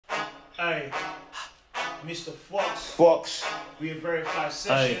Hey, Mr. Fox. Fox. We have verified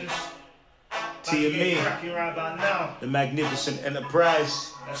sessions. TME. Cracking right about now. The Magnificent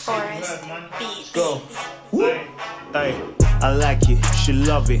Enterprise. That's Forest it, man. Beats. Go. Hey, Hey, I like it, she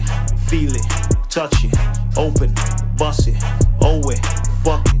love it, feel it, touch it, open, bust it, oh it,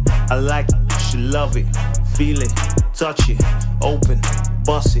 fuck it. I like it, she love it, feel it, touch it, open,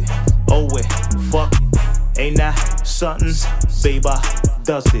 bust it, oh it, fuck it. Ain't that something, baby,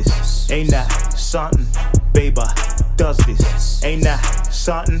 does this. Ain't that something, baby, does this. Ain't that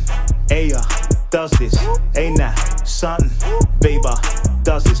something, Aya, does this. Ain't that something, baby,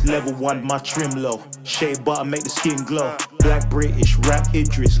 does this. Level 1, my trim low. Shea butter make the skin glow. Black British, rap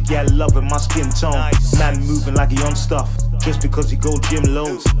Idris. Gal loving my skin tone. Man moving like he on stuff. Just because he go gym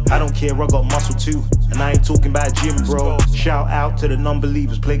loads. I don't care, I got muscle too. And I ain't talking about gym, bro. Shout out to the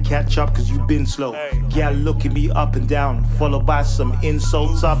non-believers. Play catch up cause you been slow. Gal looking me up and down. Followed by some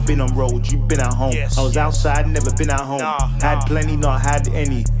insults. I've been on road, you been at home. I was outside, never been at home. Had plenty, not had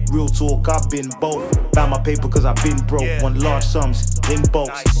any. Real talk, I've been both. Buy my paper cause I've been broke. Want large sums in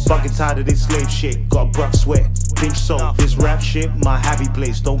bulks. Fucking tired of this slave shit. Got a bruck sweat, pinch salt. This rap shit, my happy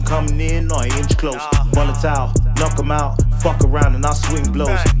place. Don't come near, not an inch close. Volatile, knock 'em out. Fuck around and I swing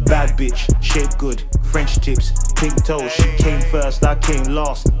blows. Bad bitch, shape good. French tips, pink toes. She came first, I came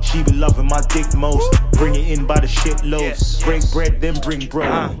last. She be loving my dick most. Bring it in by the shit loads. Break bread, then bring bro.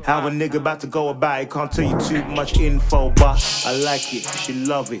 How a nigga about to go about it. Can't tell you too much info, but I like it. She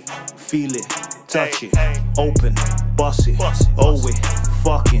love it, feel it, touch it, open, bust it, oh it,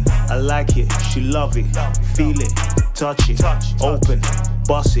 fucking. I like it. She love it, feel it, touch it, open,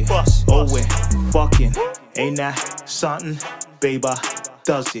 bust it, oh it, fucking. Ain't that something, baby,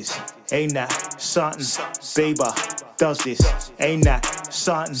 does this. Ain't that something, baby, does this. Ain't that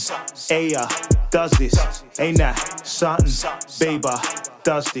something, Aya, does this. Ain't that something, baby,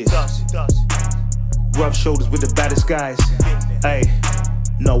 does this. Rub shoulders with the baddest guys. Ay,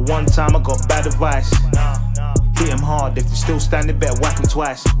 no, one time I got bad advice. Hit him hard, if you're still standing, better whack him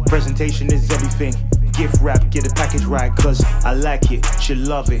twice. Presentation is everything. Gift wrap, get the package right, cause I like it, she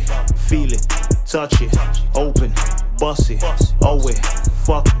love it, feel it, touch it, open, bust it, oh it,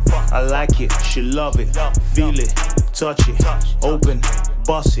 fuck it. I like it, she love it, feel it, touch it, open,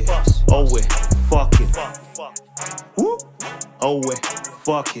 bust it, oh it, fuck it. Woo. Oh it,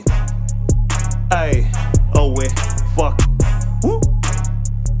 fuck it. Ay, oh it, fuck it. Woo.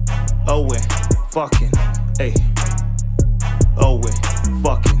 Oh it, fucking. Ay, oh it,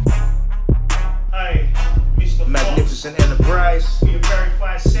 fucking. hey, Mr. Magnificent Enterprise.